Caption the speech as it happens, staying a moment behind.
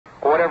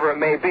whatever it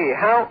may be.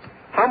 How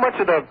much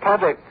of the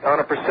public, on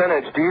a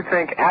percentage, do you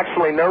think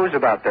actually knows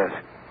about this?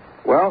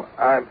 Well,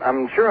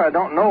 I'm sure I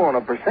don't know on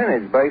a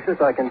percentage basis.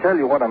 I can tell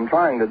you what I'm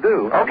trying to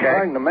do. Okay. I'm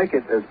trying to make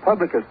it as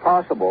public as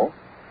possible.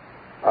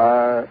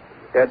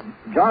 At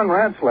John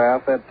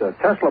Ratzlaff at the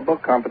Tesla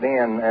Book Company,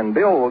 and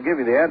Bill will give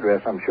you the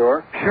address, I'm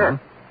sure. Sure.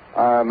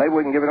 Maybe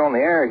we can give it on the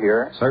air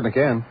here. Certainly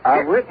can.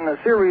 I've written a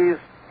series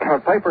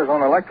of papers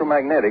on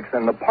electromagnetics,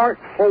 and the part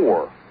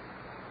 4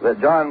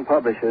 that John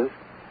publishes,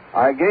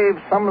 I gave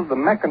some of the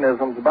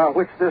mechanisms about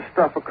which this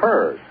stuff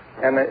occurs.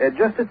 And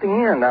just at the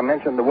end, I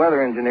mentioned the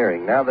weather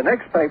engineering. Now, the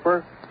next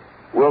paper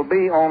will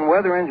be on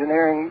weather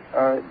engineering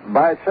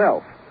by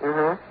itself.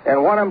 Mm-hmm.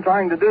 And what I'm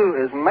trying to do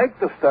is make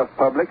the stuff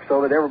public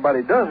so that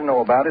everybody does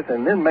know about it,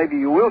 and then maybe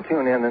you will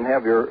tune in and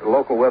have your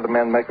local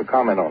weatherman make a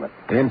comment on it.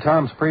 In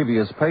Tom's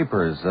previous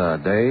papers,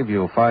 Dave,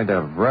 you'll find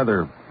a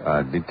rather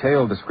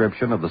detailed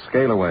description of the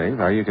scalar wave,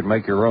 how you can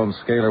make your own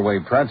scalar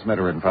wave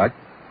transmitter, in fact.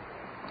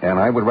 And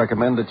I would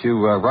recommend that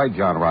you write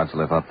John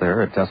Ratzlaff up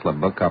there at Tesla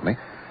Book Company.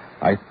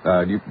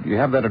 You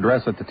have that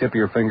address at the tip of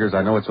your fingers.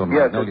 I know it's on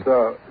Yes,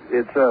 Magnolia.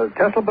 it's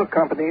Tesla Book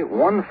Company,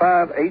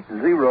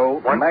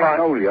 1580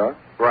 Magnolia.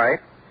 Right.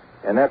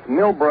 And that's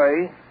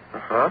Millbrae,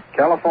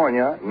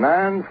 California,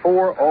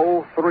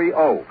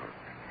 94030.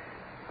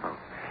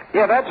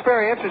 Yeah, that's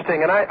very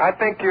interesting, and I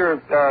think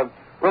you're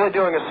really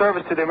doing a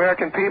service to the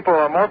American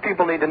people. More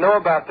people need to know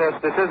about this.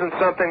 This isn't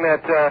something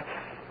that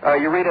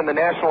you read in the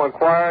National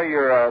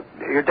Enquirer.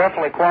 You're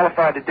definitely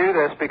qualified to do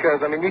this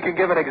because, I mean, you can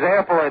give an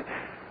example, and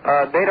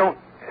they don't,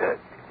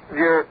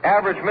 your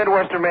average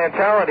Midwestern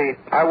mentality,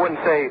 I wouldn't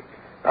say,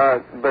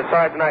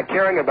 besides not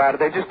caring about it,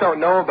 they just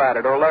don't know about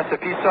it. Or unless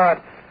if you saw it,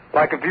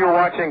 like if you were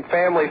watching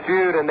Family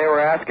Feud and they were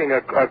asking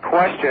a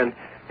question,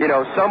 you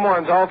know,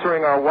 someone's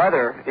altering our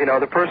weather, you know,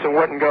 the person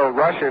wouldn't go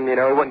Russian, you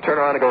know, he wouldn't turn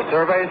around and go,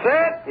 survey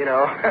set, you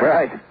know.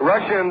 Right.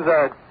 Russians,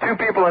 2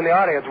 people in the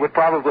audience would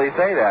probably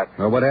say that.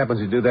 Well, what happens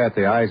you do that,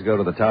 the eyes go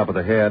to the top of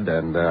the head,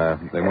 and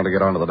they want to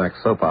get on to the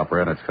next soap opera,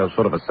 and it's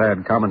sort of a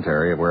sad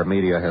commentary of where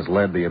media has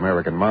led the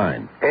American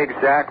mind.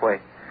 Exactly.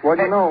 Well,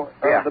 you know,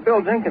 the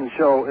Bill Jenkins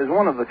show is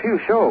one of the few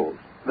shows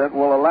that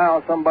will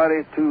allow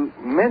somebody to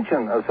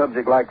mention a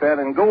subject like that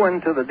and go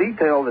into the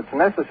detail that's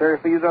necessary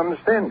for you to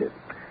understand it.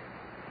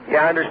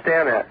 Yeah, I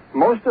understand that.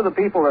 Most of the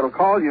people that will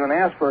call you and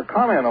ask for a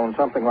comment on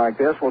something like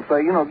this will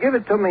say, you know, give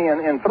it to me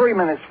in 3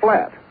 minutes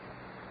flat.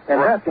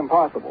 And that's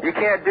impossible. You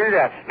can't do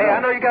that. Hey,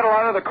 I know you got a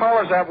lot of other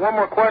callers. I have one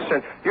more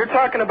question. You're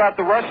talking about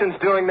the Russians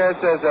doing this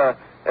as a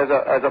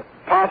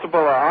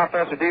possible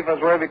offense or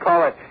defense, whatever you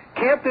call it.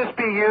 Can't this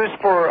be used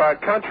for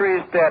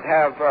countries that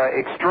have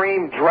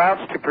extreme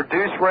droughts to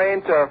produce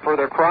rain for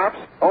their crops?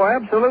 Oh,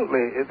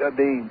 absolutely.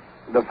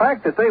 The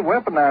fact that they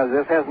weaponize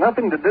this has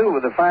nothing to do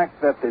with the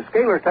fact that the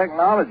scalar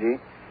technology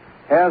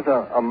has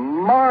a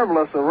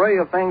marvelous array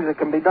of things that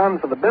can be done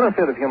for the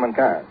benefit of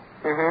humankind.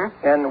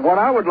 Mm-hmm. And what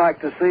I would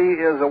like to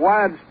see is a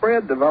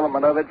widespread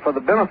development of it for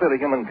the benefit of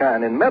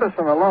humankind. In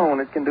medicine alone,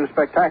 it can do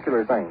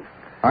spectacular things.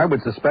 I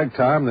would suspect,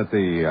 Tom, that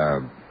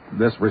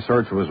this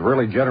research was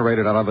really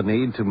generated out of a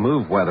need to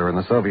move weather in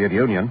the Soviet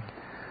Union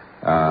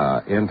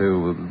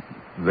into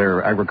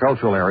their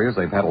agricultural areas.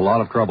 They've had a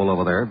lot of trouble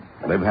over there.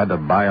 They've had to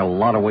buy a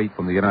lot of wheat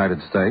from the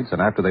United States,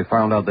 and after they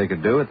found out they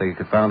could do it, they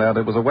found out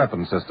it was a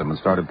weapon system and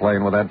started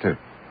playing with that, too.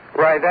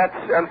 Right, that's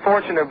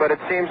unfortunate, but it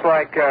seems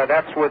like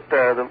that's what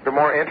the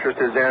more interest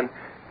is in,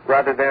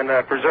 rather than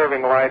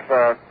preserving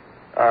life,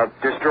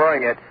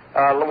 destroying it.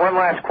 One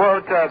last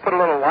quote, put a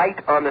little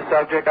light on the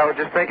subject. I was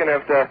just thinking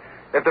if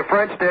the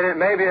French did it,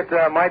 maybe it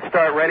might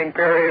start raining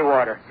Perrier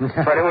water.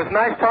 But it was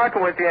nice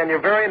talking with you, and you're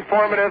very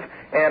informative,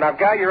 and I've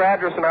got your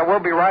address, and I will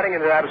be writing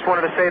into that. I just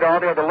wanted to say to all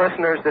the other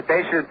listeners that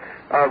they should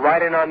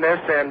write in on this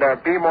and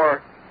be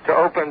more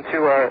open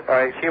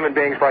to human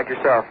beings like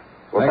yourself.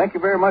 Well, thank you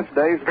very much,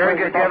 Dave. Very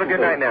good. You have a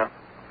good night now.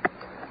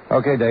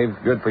 Okay, Dave,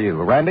 good for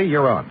you. Randy,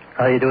 you're on.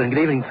 How you doing? Good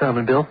evening, Tom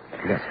and Bill.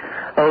 Yes.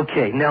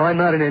 Okay, now I'm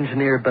not an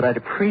engineer, but I'd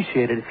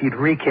appreciate it if you'd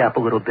recap a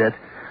little bit.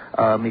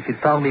 If you'd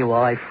follow me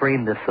while I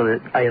frame this so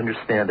that I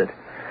understand it.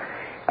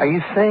 Are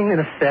you saying, in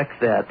effect,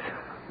 that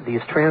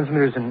these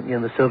transmitters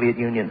in the Soviet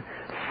Union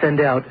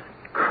send out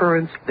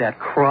currents that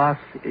cross,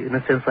 in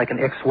a sense, like an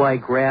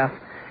XY graph,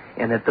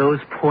 and that those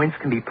points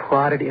can be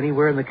plotted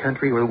anywhere in the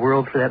country or the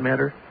world, for that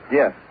matter?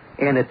 Yes.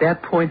 And at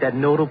that point, that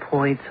nodal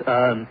point,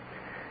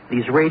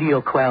 these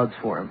radial clouds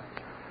form.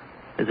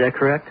 Is that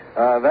correct?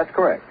 That's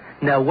correct.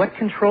 Now, what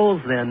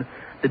controls, then,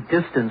 the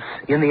distance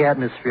in the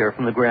atmosphere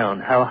from the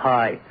ground? How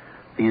high?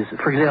 These,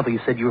 for example, you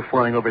said you were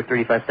flying over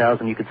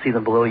 35,000. You could see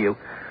them below you.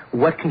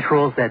 What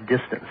controls that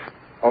distance?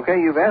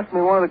 Okay, you've asked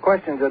me one of the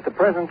questions at the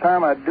present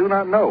time I do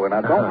not know, and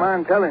I don't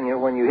mind telling you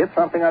when you hit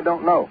something I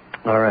don't know.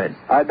 All right.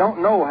 I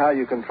don't know how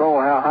you control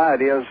how high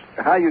it is,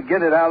 how you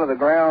get it out of the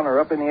ground or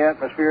up in the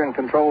atmosphere and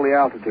control the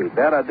altitude.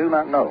 That I do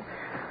not know.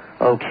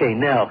 Okay,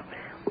 now,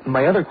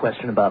 my other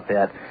question about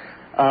that,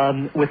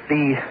 with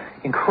the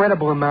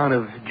incredible amount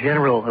of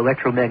general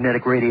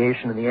electromagnetic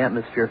radiation in the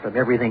atmosphere from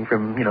everything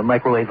from,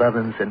 microwave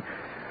ovens and,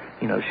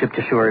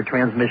 ship-to-shore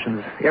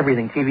transmissions,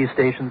 everything, TV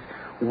stations,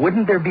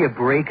 wouldn't there be a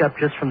breakup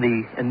just from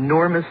the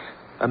enormous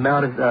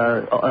amount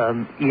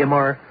of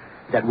EMR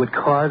that would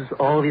cause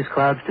all of these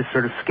clouds to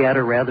sort of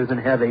scatter rather than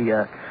have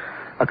a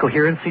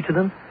coherency to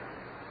them?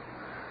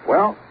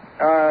 Well,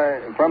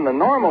 from the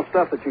normal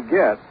stuff that you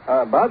get,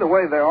 by the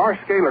way, there are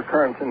scalar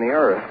currents in the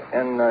Earth,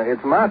 and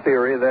it's my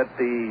theory that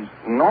the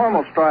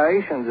normal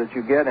striations that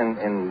you get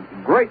in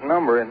great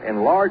number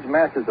in large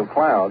masses of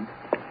clouds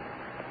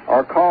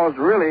are caused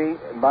really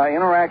by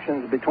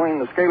interactions between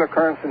the scalar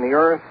currents in the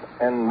Earth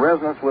and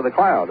resonance with the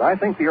cloud. I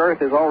think the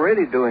Earth is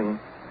already doing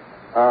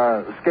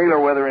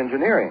scalar weather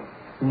engineering.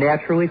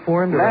 Naturally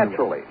formed?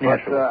 Naturally.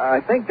 But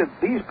I think that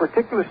these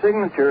particular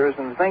signatures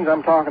and the things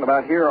I'm talking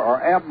about here are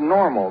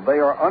abnormal. They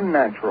are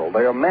unnatural.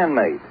 They are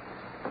man-made.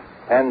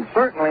 And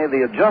certainly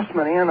the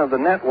adjustment in of the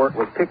network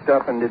was picked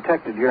up and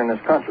detected here in this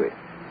country.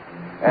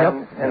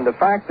 And the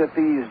fact that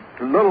these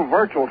little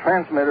virtual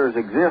transmitters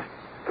exist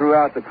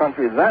throughout the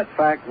country, that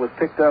fact was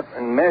picked up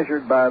and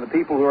measured by the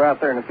people who are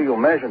out there in the field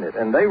measuring it.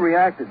 And they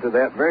reacted to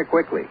that very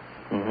quickly.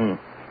 Mm-hmm.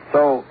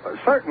 So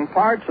certain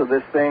parts of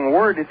this thing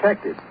were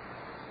detected.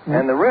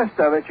 And the rest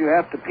of it you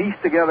have to piece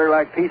together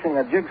like piecing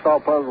a jigsaw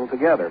puzzle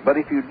together. But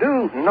if you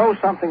do know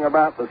something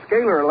about the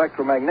scalar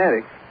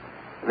electromagnetics,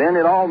 then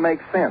it all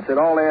makes sense. It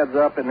all adds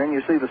up, and then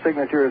you see the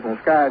signatures in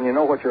the sky, and you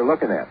know what you're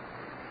looking at.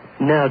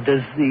 Now,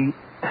 does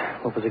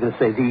what was I going to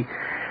say?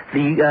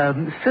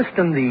 The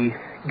system the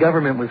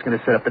government was going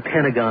to set up, the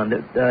Pentagon,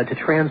 to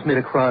transmit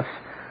across,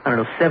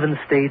 7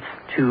 states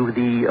to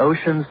the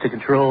oceans to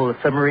control the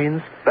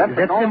submarines. That's Is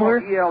that a normal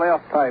similar?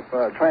 ELF type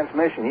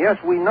transmission. Yes,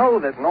 we know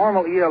that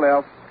normal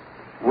ELF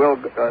will,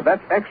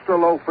 that's extra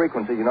low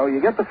frequency. You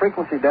get the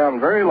frequency down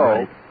very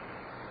low, right.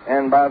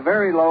 And by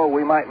very low,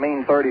 we might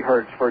mean 30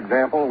 hertz, for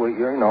example,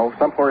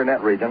 somewhere in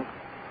that region.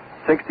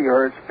 60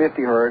 hertz,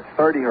 50 hertz,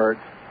 30 hertz.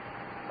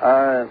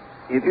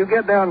 If you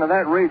get down to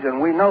that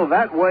region, we know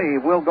that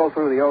wave will go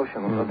through the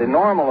ocean. Mm-hmm. The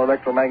normal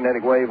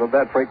electromagnetic wave of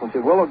that frequency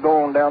will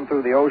go on down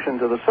through the ocean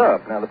to the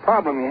sub. Now, the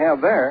problem you have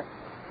there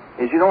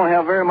is you don't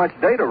have very much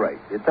data rate.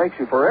 It takes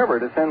you forever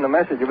to send a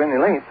message of any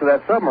length to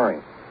that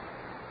submarine.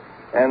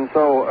 And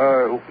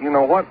so,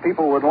 what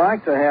people would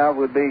like to have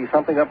would be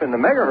something up in the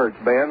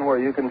megahertz band where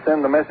you can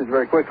send the message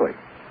very quickly.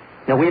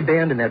 Now, we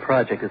abandoned that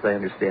project, as I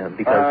understand,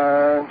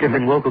 because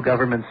different local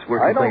governments were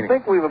complaining. I don't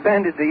think we've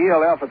abandoned the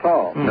ELF at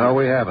all. No,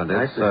 we haven't.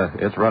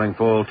 It's running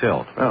full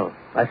tilt. Oh,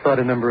 I thought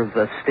a number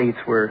of states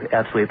were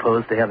absolutely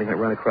opposed to having it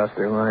run across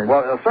their lines.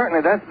 Well,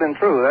 certainly that's been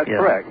true. That's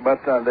correct.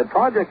 But the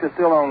project is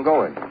still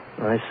ongoing.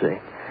 I see.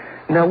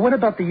 Now, what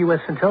about the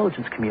U.S.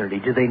 intelligence community?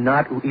 Do they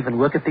not even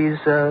look at these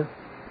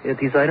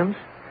items?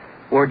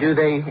 Or do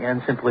they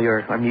and simply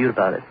are mute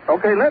about it?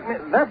 Okay,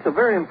 that's a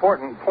very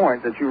important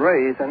point that you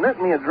raised, and let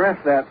me address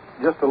that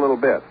just a little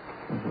bit.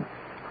 Mm-hmm.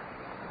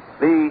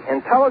 The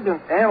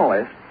intelligence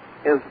analyst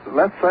is,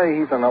 let's say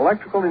he's an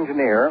electrical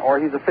engineer, or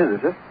he's a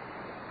physicist,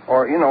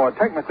 or, a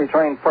technically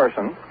trained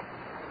person,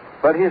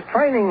 but his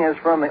training is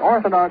from the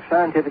orthodox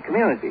scientific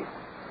community.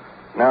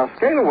 Now,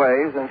 scalar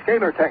waves and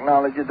scalar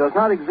technology does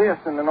not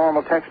exist in the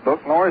normal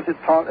textbook, nor is it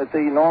taught at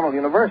the normal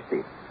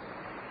university.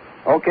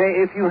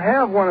 Okay, if you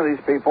have one of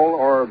these people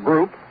or a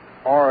group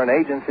or an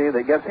agency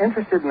that gets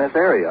interested in this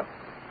area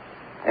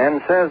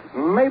and says,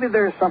 maybe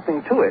there's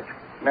something to it.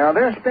 Now,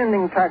 they're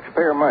spending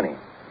taxpayer money.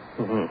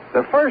 Mm-hmm.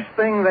 The first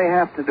thing they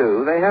have to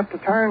do, they have to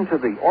turn to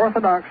the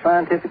orthodox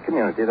scientific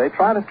community. They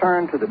try to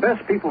turn to the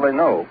best people they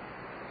know,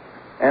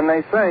 and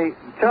they say,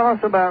 tell us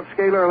about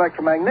scalar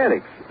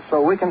electromagnetics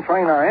so we can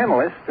train our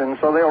analysts, and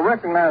so they'll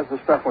recognize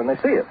the stuff when they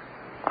see it.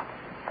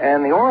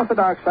 And the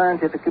orthodox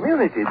scientific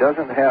community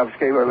doesn't have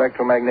scalar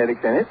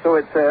electromagnetics in it, so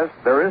it says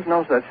there is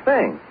no such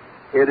thing.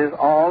 It is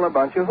all a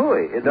bunch of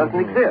hooey. It doesn't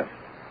exist.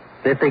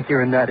 They think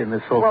you're a nut in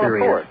this whole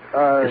theory. Well, of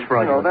course. It's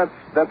fraudulent.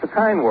 That's a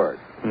kind word.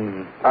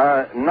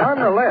 Mm-hmm.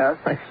 Nonetheless,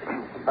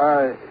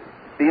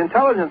 the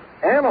intelligence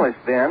analyst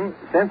then,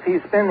 since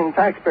he's spending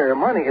taxpayer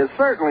money, is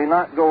certainly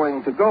not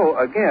going to go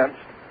against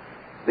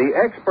the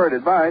expert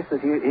advice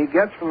that he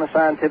gets from the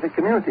scientific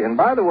community. And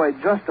by the way,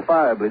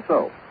 justifiably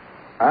so.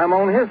 I'm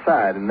on his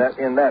side in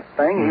that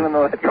thing, even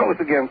though it goes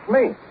against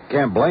me.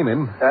 Can't blame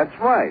him. That's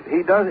right.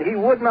 He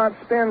would not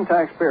spend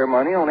taxpayer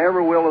money on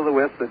every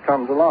will-o'-the-wisp that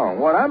comes along.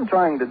 What I'm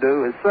trying to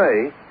do is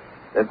say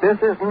that this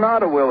is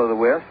not a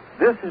will-o'-the-wisp.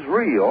 This is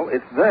real.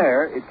 It's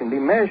there. It can be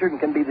measured and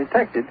can be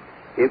detected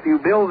if you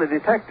build the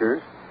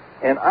detectors.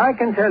 And I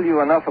can tell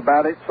you enough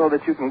about it so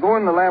that you can go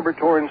in the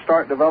laboratory and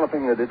start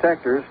developing the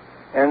detectors,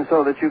 and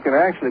so that you can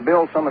actually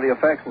build some of the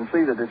effects and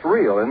see that it's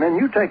real. And then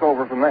you take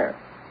over from there.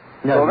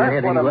 So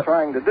that's what I'm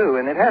trying to do,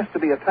 and it has to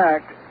be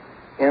attacked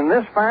in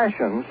this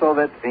fashion so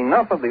that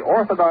enough of the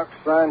orthodox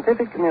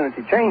scientific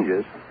community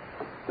changes,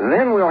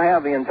 then we'll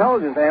have the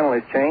intelligence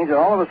analyst change, and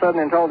all of a sudden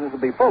intelligence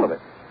will be full of it.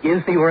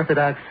 Is the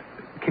orthodox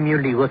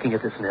community looking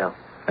at this now?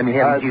 I mean,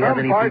 do you have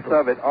any some parts people?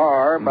 of it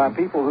are by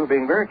people who are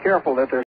being very careful that they're